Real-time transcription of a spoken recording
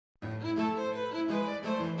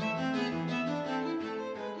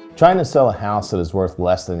Trying to sell a house that is worth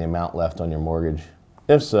less than the amount left on your mortgage?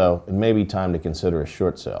 If so, it may be time to consider a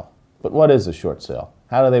short sale. But what is a short sale?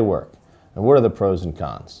 How do they work? And what are the pros and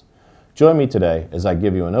cons? Join me today as I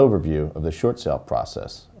give you an overview of the short sale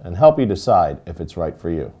process and help you decide if it's right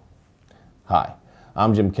for you. Hi,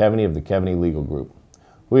 I'm Jim Keaveney of the Keaveney Legal Group.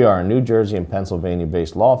 We are a New Jersey and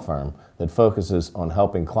Pennsylvania-based law firm that focuses on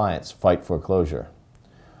helping clients fight foreclosure.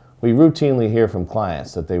 We routinely hear from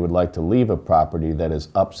clients that they would like to leave a property that is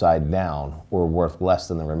upside down or worth less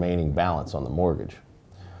than the remaining balance on the mortgage.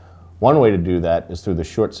 One way to do that is through the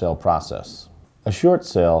short sale process. A short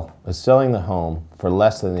sale is selling the home for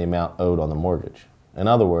less than the amount owed on the mortgage. In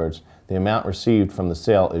other words, the amount received from the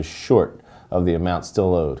sale is short of the amount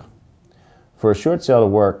still owed. For a short sale to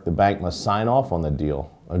work, the bank must sign off on the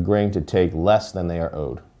deal, agreeing to take less than they are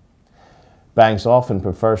owed. Banks often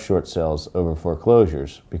prefer short sales over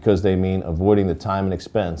foreclosures because they mean avoiding the time and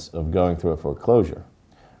expense of going through a foreclosure.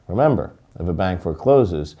 Remember, if a bank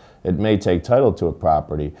forecloses, it may take title to a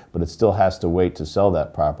property, but it still has to wait to sell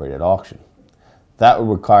that property at auction. That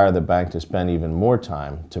would require the bank to spend even more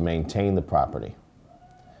time to maintain the property.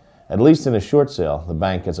 At least in a short sale, the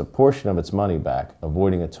bank gets a portion of its money back,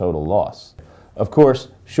 avoiding a total loss. Of course,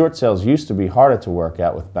 short sales used to be harder to work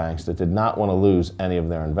out with banks that did not want to lose any of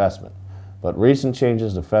their investment. But recent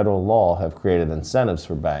changes to federal law have created incentives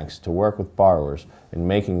for banks to work with borrowers in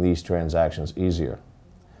making these transactions easier.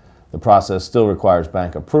 The process still requires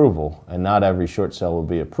bank approval, and not every short sale will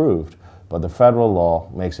be approved, but the federal law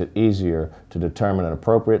makes it easier to determine an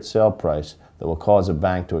appropriate sale price that will cause a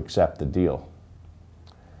bank to accept the deal.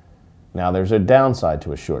 Now, there's a downside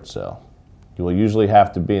to a short sale. You will usually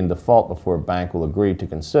have to be in default before a bank will agree to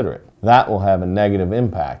consider it. That will have a negative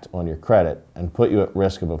impact on your credit and put you at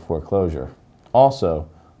risk of a foreclosure. Also,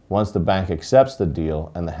 once the bank accepts the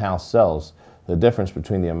deal and the house sells, the difference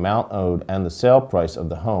between the amount owed and the sale price of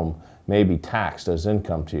the home may be taxed as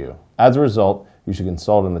income to you. As a result, you should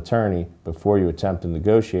consult an attorney before you attempt to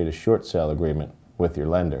negotiate a short sale agreement with your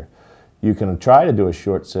lender. You can try to do a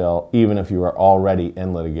short sale even if you are already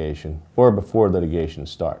in litigation or before litigation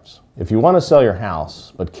starts. If you want to sell your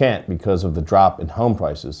house but can't because of the drop in home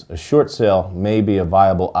prices, a short sale may be a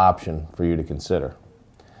viable option for you to consider.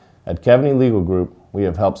 At Keaveney Legal Group, we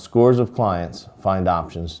have helped scores of clients find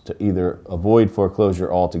options to either avoid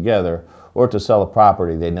foreclosure altogether or to sell a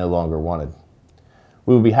property they no longer wanted.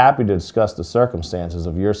 We will be happy to discuss the circumstances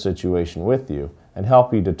of your situation with you and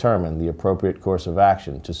help you determine the appropriate course of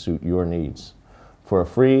action to suit your needs. For a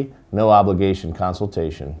free, no-obligation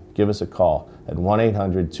consultation, give us a call at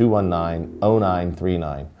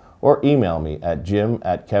 1-800-219-0939 or email me at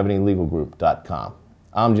jim@keaveneylegalgroup.com.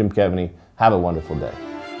 I'm Jim Keaveney. Have a wonderful day.